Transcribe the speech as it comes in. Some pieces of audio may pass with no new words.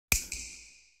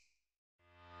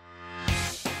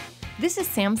This is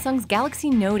Samsung's Galaxy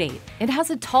Note 8. It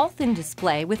has a tall, thin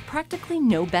display with practically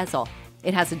no bezel.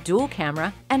 It has a dual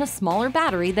camera and a smaller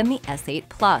battery than the S8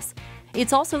 Plus.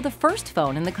 It's also the first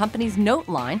phone in the company's Note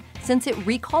line since it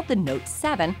recalled the Note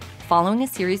 7 following a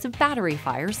series of battery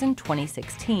fires in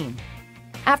 2016.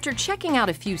 After checking out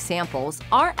a few samples,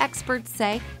 our experts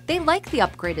say they like the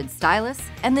upgraded stylus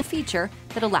and the feature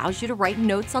that allows you to write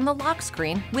notes on the lock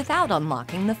screen without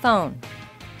unlocking the phone.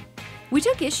 We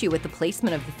took issue with the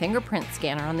placement of the fingerprint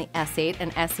scanner on the S8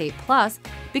 and S8 Plus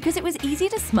because it was easy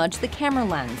to smudge the camera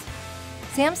lens.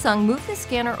 Samsung moved the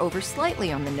scanner over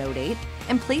slightly on the Note 8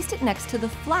 and placed it next to the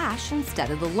flash instead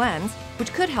of the lens,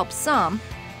 which could help some,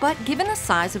 but given the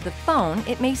size of the phone,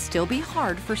 it may still be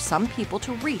hard for some people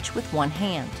to reach with one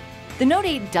hand. The Note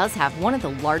 8 does have one of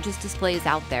the largest displays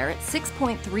out there at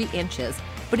 6.3 inches,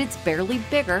 but it's barely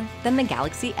bigger than the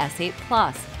Galaxy S8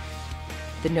 Plus.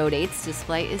 The Note 8's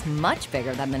display is much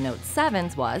bigger than the Note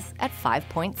 7's was at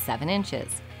 5.7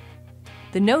 inches.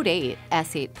 The Note 8,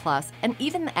 S8 Plus, and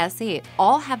even the S8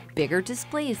 all have bigger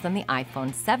displays than the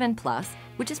iPhone 7 Plus,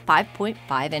 which is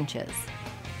 5.5 inches.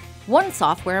 One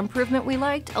software improvement we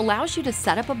liked allows you to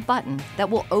set up a button that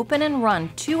will open and run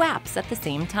two apps at the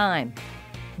same time.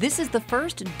 This is the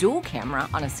first dual camera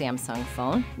on a Samsung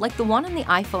phone, like the one on the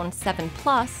iPhone 7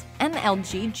 Plus and the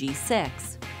LG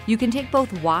G6. You can take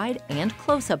both wide and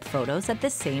close-up photos at the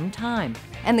same time,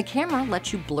 and the camera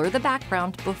lets you blur the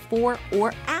background before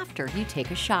or after you take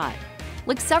a shot.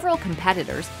 Like several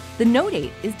competitors, the Note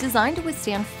 8 is designed to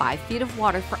withstand 5 feet of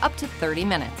water for up to 30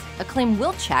 minutes, a claim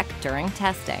we'll check during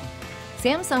testing.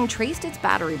 Samsung traced its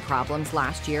battery problems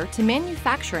last year to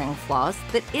manufacturing flaws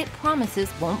that it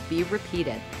promises won't be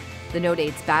repeated. The Note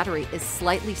 8's battery is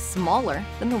slightly smaller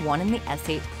than the one in the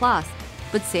S8 Plus,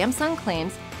 but Samsung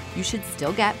claims you should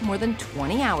still get more than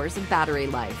 20 hours of battery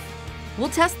life. We'll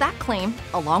test that claim,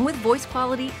 along with voice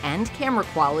quality and camera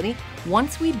quality,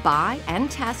 once we buy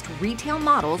and test retail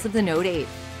models of the Note 8.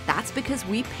 That's because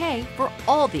we pay for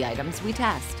all the items we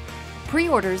test.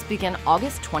 Pre-orders begin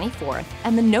August 24th,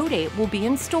 and the Note 8 will be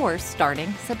in stores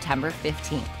starting September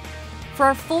 15th. For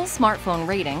our full smartphone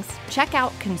ratings, check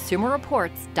out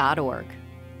consumerreports.org.